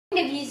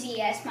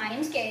WZES. My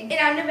name's Gabe. And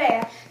I'm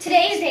Nevaeh.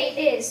 Today's date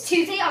is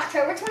Tuesday,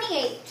 October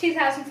 28th,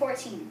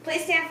 2014.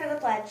 Please stand for the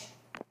pledge.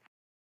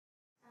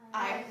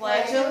 I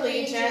pledge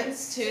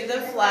allegiance to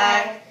the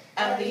flag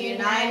of the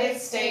United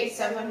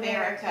States of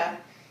America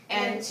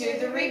and to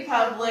the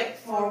republic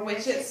for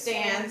which it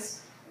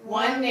stands,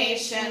 one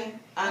nation,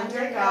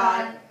 under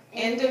God,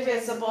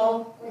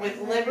 indivisible, with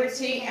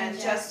liberty and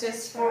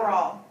justice for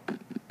all.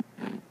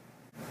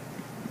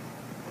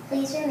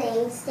 Please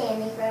remain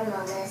standing for a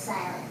moment of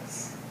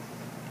silence.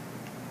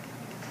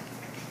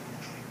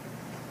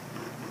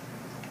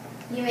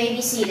 You may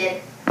be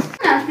seated.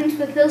 Announcements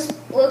with Bill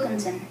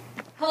Wilkinson.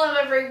 Hello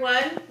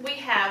everyone, we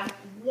have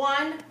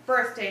one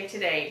birthday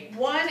today,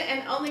 one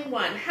and only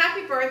one.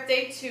 Happy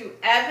birthday to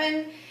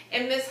Evan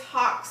in Miss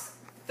Hawk's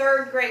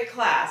 3rd grade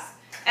class.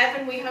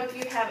 Evan, we hope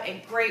you have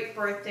a great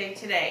birthday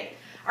today.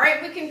 All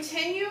right, we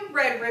continue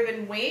Red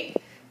Ribbon Week.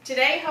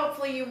 Today,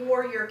 hopefully you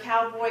wore your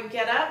cowboy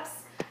get-ups,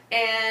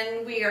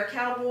 and we are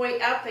cowboy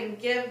up and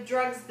give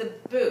drugs the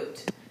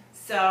boot.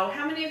 So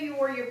how many of you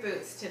wore your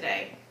boots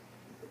today?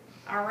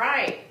 All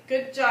right,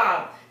 good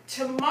job.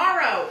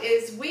 Tomorrow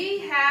is We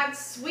Had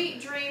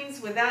Sweet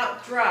Dreams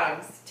Without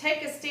Drugs.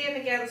 Take a stand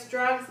against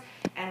drugs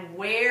and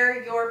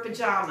wear your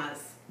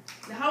pajamas.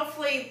 Now,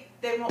 hopefully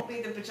they won't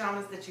be the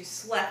pajamas that you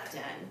slept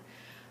in,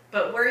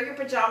 but wear your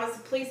pajamas.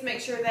 Please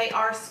make sure they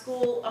are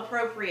school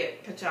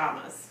appropriate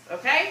pajamas,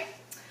 okay?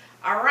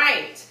 All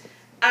right.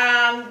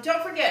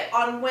 Don't forget,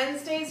 on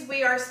Wednesdays,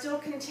 we are still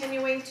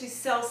continuing to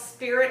sell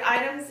spirit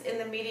items in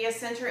the media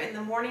center in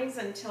the mornings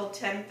until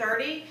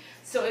 10:30.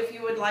 So if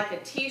you would like a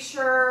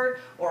t-shirt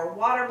or a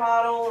water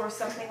bottle or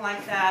something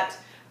like that,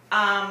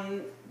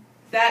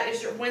 that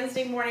is your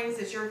Wednesday mornings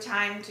is your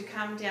time to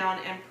come down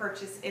and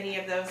purchase any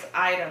of those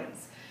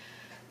items.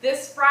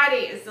 This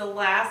Friday is the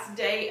last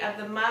day of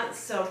the month,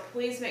 so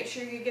please make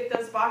sure you get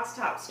those box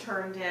tops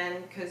turned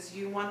in, because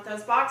you want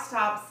those box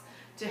tops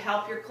to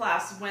help your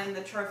class win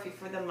the trophy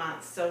for the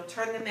month. So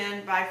turn them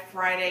in by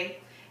Friday,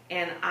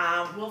 and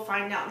we'll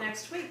find out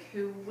next week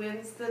who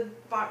wins the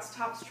box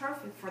tops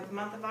trophy for the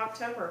month of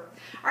October.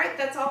 All right,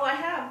 that's all I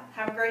have.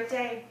 Have a great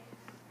day.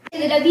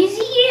 The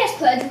WZES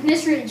pledge with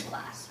Miss Rude's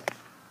class.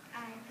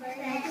 I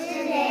pledge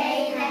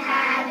today the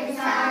habits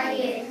of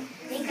youth.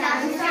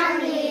 Become strong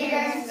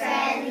leaders,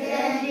 spread the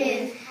good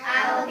news. I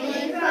will be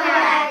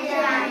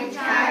proactive, I'm in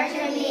charge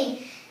of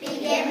me.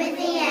 Begin with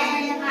the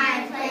end of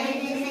my plan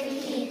is the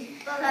key.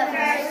 But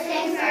first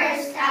things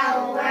first, I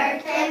will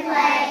work and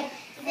play.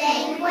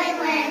 Think,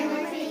 win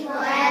with people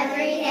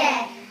every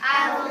day.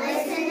 I will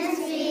listen and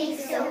speak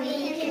so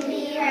we can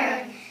be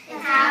heard. The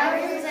power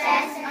is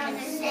best,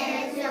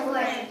 understands the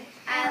word.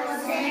 I will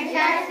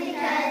synergize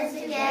because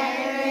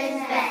together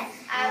is best.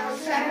 I will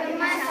sharpen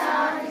my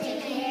saw and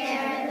take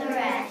care of the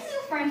rest.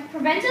 Friends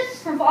prevents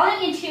us from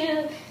falling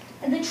into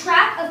the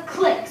trap of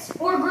cliques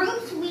or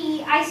groups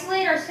we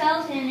isolate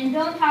ourselves in and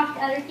don't talk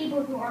to other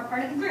people who are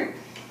part of the group.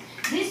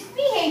 This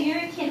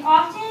behavior can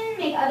often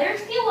make others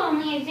feel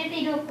lonely as if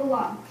they don't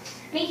belong.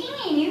 Making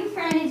a new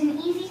friend is an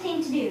easy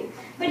thing to do,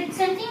 but it's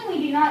something we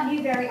do not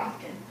do very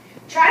often.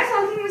 Try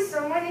talking with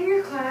someone in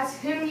your class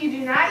whom you do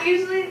not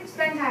usually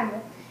spend time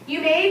with.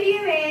 You may be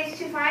amazed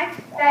to find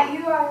that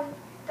you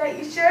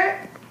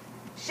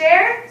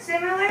share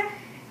similar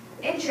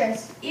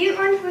interests. Eat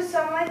lunch with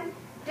someone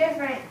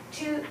different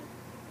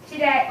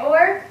today,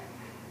 or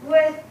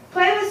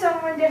play with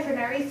someone different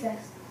at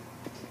recess.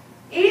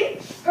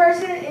 Each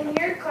person in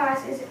your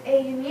class is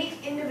a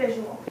unique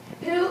individual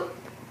who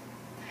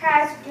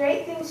has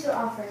great things to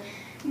offer.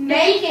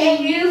 Make a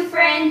new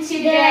friend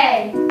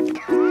today.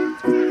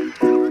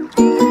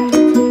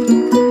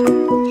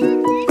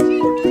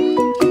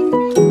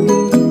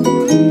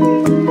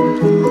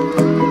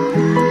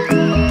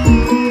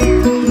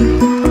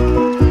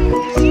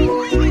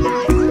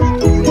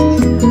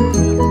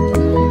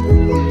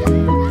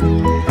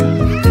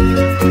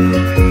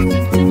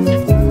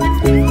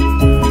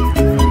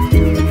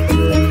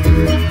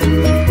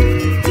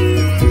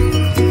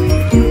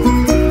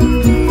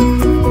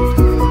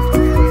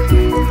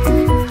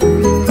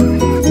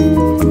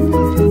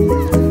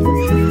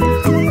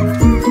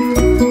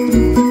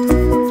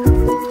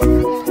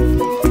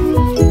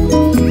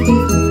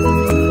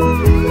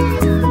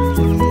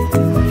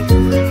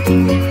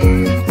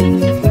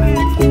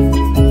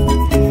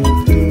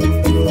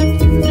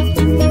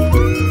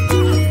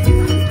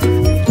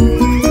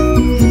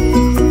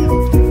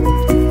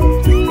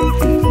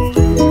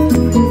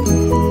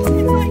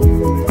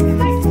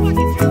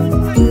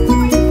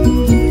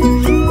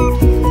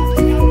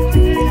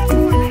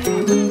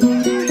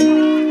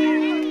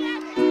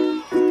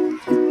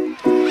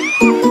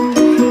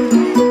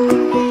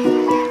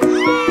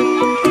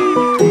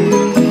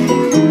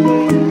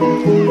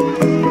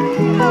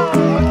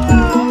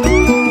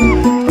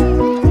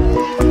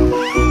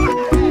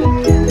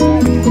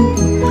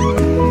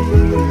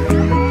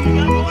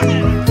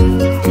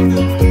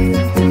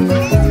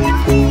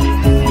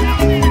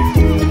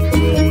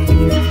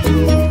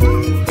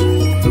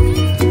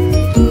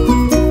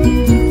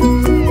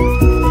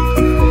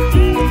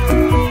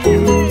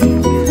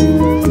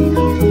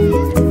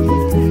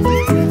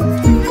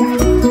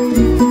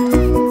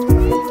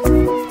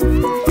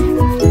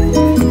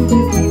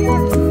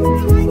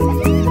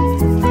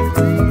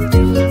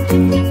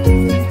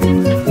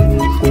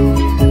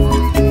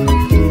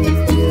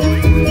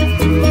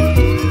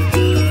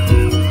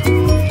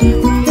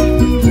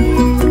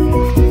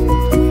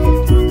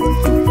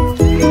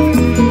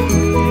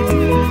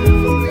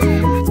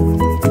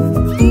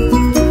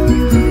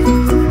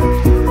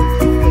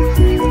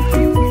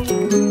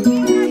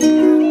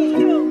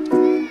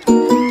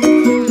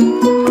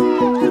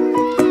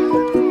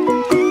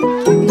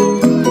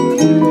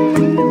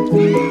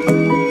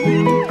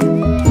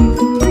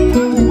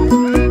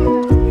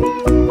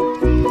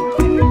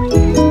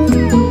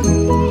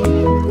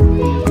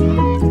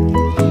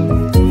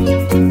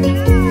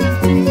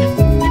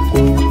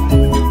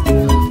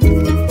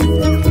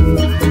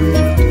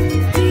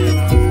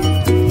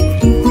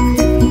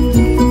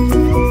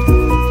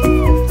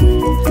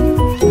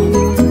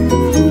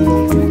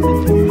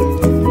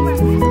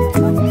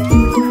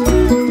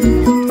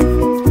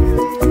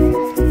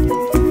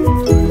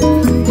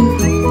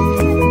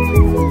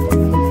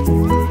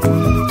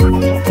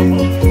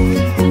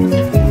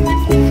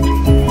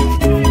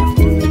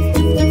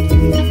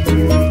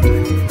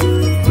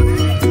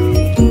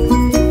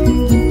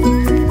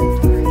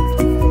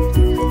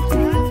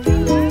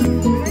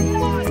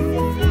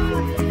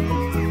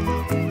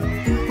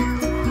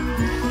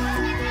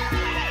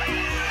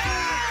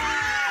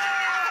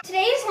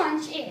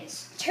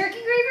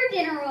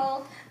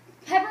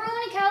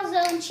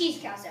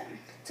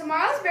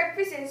 Tomorrow's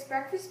breakfast is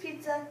breakfast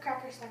pizza,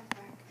 cracker snack pack.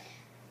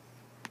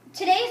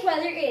 Today's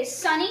weather is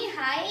sunny,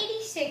 high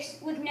 86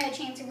 with no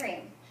chance of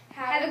rain.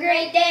 Have a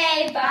great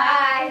day.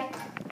 Bye.